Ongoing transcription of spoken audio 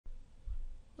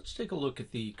Let's take a look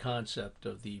at the concept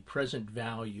of the present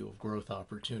value of growth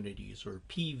opportunities, or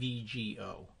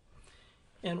PVGO.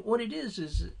 And what it is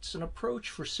it's an approach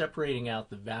for separating out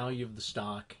the value of the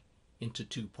stock into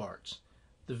two parts: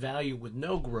 the value with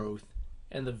no growth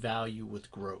and the value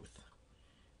with growth.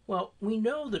 Well, we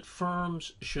know that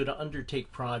firms should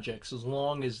undertake projects as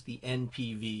long as the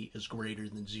NPV is greater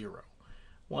than zero.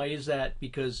 Why is that?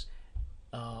 Because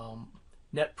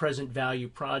net present value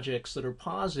projects that are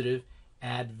positive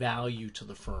add value to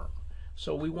the firm.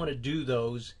 So we want to do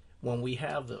those when we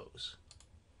have those.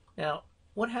 Now,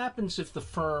 what happens if the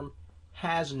firm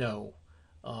has no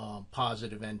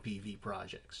positive NPV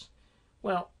projects?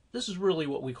 Well, this is really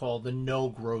what we call the no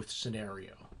growth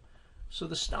scenario. So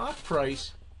the stock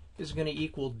price is going to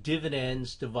equal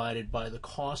dividends divided by the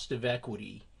cost of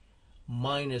equity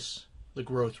minus the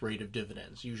growth rate of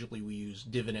dividends. Usually we use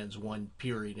dividends one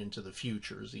period into the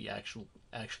future as the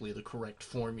actually the correct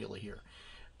formula here.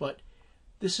 But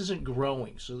this isn't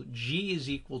growing, so G is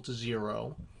equal to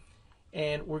 0,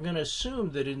 and we're going to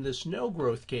assume that in this no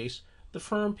growth case, the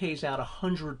firm pays out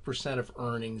 100% of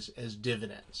earnings as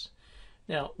dividends.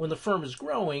 Now, when the firm is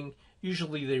growing,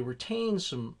 usually they retain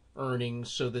some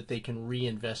earnings so that they can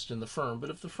reinvest in the firm. But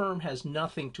if the firm has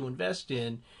nothing to invest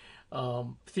in,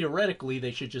 theoretically,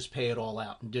 they should just pay it all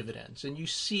out in dividends. And you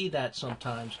see that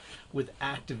sometimes with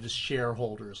activist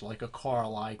shareholders like a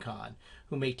Carl Icahn,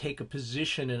 who may take a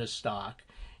position in a stock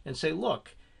and say,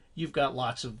 look, you've got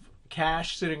lots of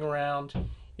cash sitting around.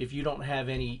 If you don't have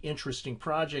any interesting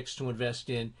projects to invest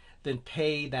in, then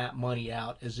pay that money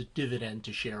out as a dividend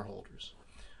to shareholders.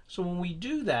 So when we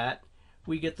do that,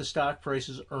 we get the stock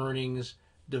price's earnings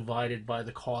divided by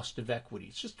the cost of equity.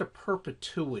 It's just a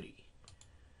perpetuity.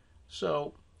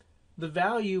 So the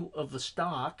value of the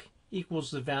stock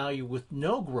equals the value with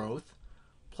no growth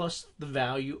plus the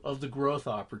value of the growth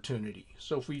opportunity.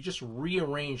 So if we just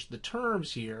rearrange the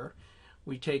terms here,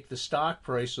 we take the stock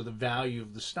price, or the value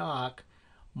of the stock,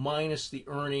 minus the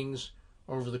earnings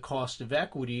over the cost of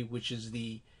equity, which is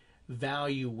the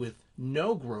value with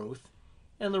no growth,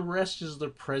 and the rest is the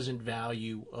present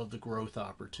value of the growth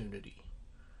opportunity.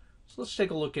 So let's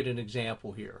take a look at an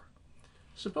example here.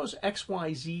 Suppose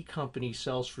XYZ company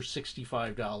sells for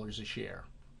 $65 a share.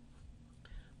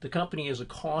 The company has a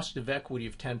cost of equity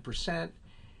of 10%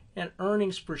 and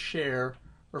earnings per share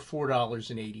are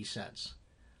 $4.80.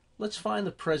 Let's find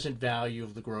the present value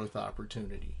of the growth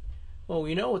opportunity. Well,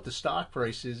 we know what the stock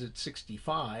price is at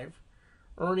 65.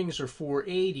 Earnings are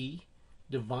 480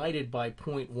 divided by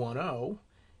 0.10,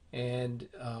 and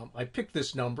I picked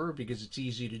this number because it's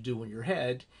easy to do in your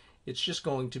head. It's just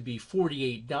going to be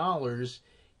 $48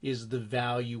 is the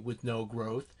value with no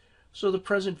growth. So the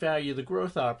present value of the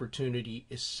growth opportunity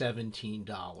is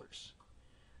 $17.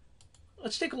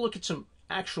 Let's take a look at some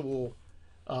actual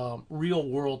real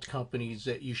world companies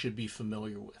that you should be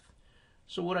familiar with.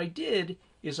 So what I did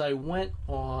is I went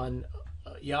on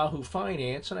Yahoo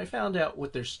Finance and I found out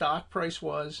what their stock price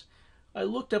was. I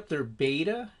looked up their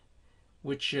beta,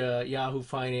 which Yahoo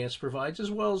Finance provides,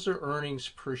 as well as their earnings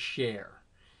per share.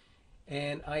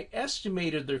 And I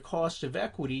estimated their cost of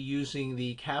equity using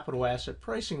the capital asset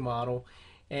pricing model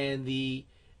and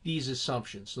these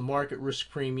assumptions: the market risk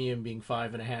premium being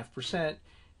 5.5%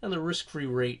 and the risk-free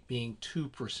rate being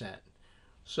 2%.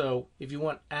 So if you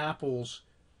want Apple's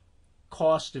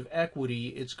cost of equity,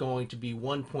 it's going to be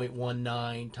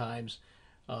 1.19 times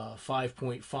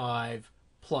 5.5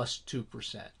 plus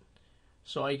 2%.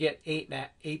 So I get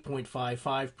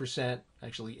 8.55%,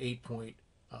 actually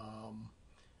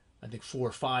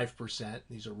 8.45%.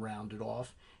 These are rounded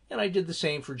off. And I did the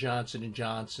same for Johnson &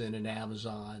 Johnson and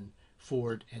Amazon,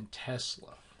 Ford, and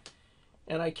Tesla.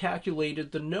 And I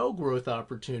calculated the no growth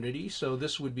opportunity. So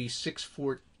this would be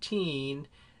 614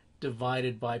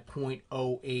 divided by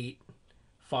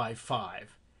 0.0855.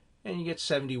 And you get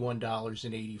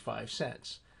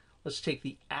 $71.85. Let's take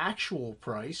the actual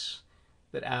price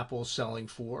that Apple is selling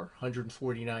for,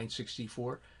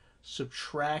 $149.64,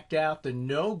 subtract out the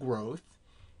no growth,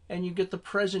 and you get the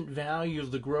present value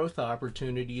of the growth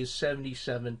opportunity is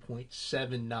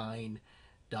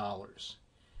 $77.79.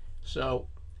 So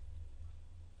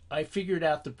I figured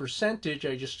out the percentage.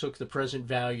 I just took the present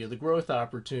value of the growth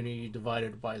opportunity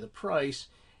divided by the price,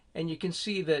 and you can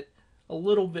see that a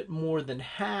little bit more than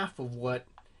half of what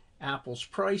Apple's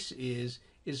price is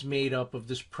made up of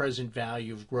this present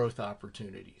value of growth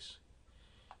opportunities.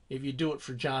 If you do it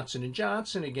for Johnson &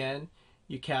 Johnson, again,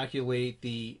 you calculate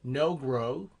the no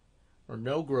growth or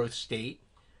no growth state,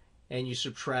 and you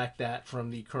subtract that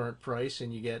from the current price,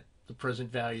 and you get the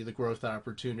present value of the growth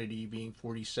opportunity being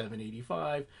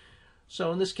 $47.85.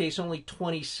 So in this case, only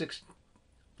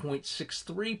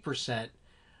 26.63%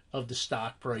 of the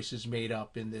stock price is made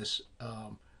up in this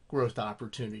growth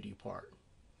opportunity part.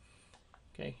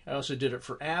 Okay, I also did it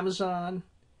for Amazon,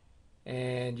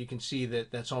 and you can see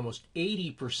that that's almost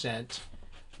 80%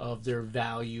 of their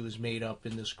value is made up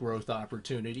in this growth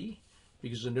opportunity,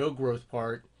 because the no growth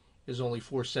part is only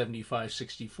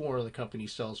 475.64, and the company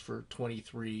sells for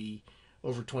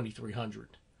over 2,300.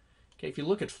 Okay, if you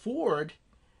look at Ford,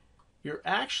 you're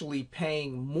actually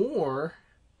paying more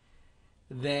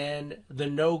than the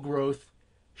no growth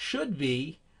should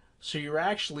be, so you're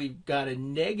actually got a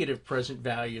negative present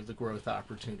value of the growth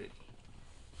opportunity.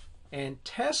 And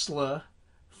Tesla,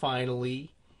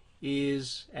 finally,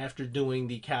 is, after doing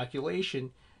the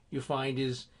calculation, you find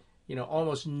is,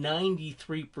 almost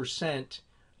 93%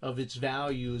 of its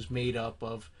value is made up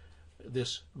of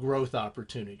this growth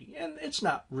opportunity. And it's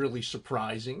not really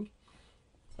surprising.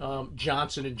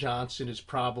 Johnson & Johnson is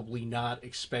probably not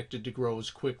expected to grow as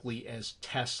quickly as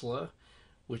Tesla,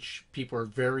 which people are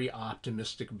very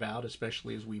optimistic about,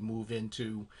 especially as we move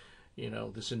into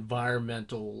this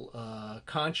environmental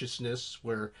consciousness,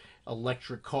 where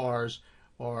electric cars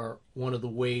are one of the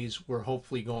ways we're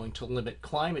hopefully going to limit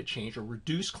climate change or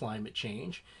reduce climate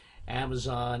change.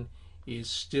 Amazon is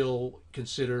still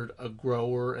considered a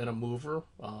grower and a mover.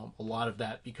 A lot of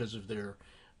that because of their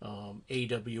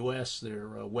AWS,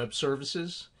 their web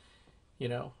services.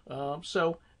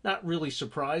 So not really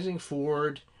surprising.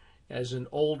 Ford, as an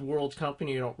old world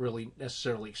company, you don't really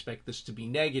necessarily expect this to be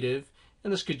negative,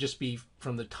 and this could just be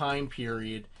from the time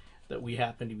period that I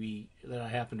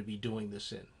happen to be doing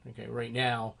this in. Okay, right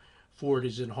now Ford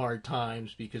is in hard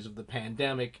times because of the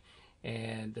pandemic,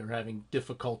 and they're having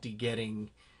difficulty getting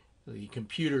the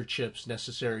computer chips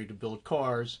necessary to build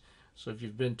cars. So if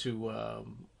you've been to a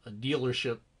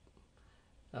dealership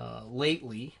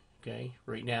lately, okay,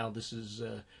 right now this is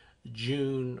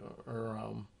June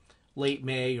or late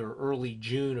May or early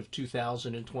June of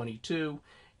 2022,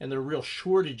 and there are real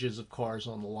shortages of cars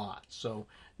on the lot. So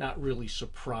not really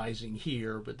surprising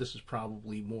here, but this is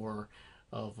probably more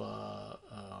of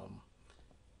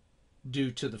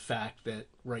due to the fact that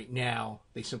right now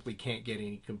they simply can't get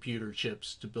any computer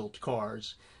chips to build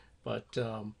cars. But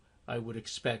I would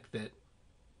expect that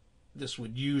this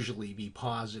would usually be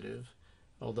positive,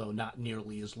 although not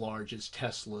nearly as large as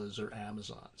Tesla's or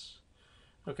Amazon's.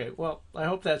 Okay, well, I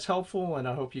hope that's helpful, and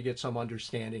I hope you get some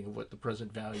understanding of what the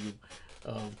present value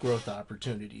of growth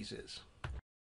opportunities is.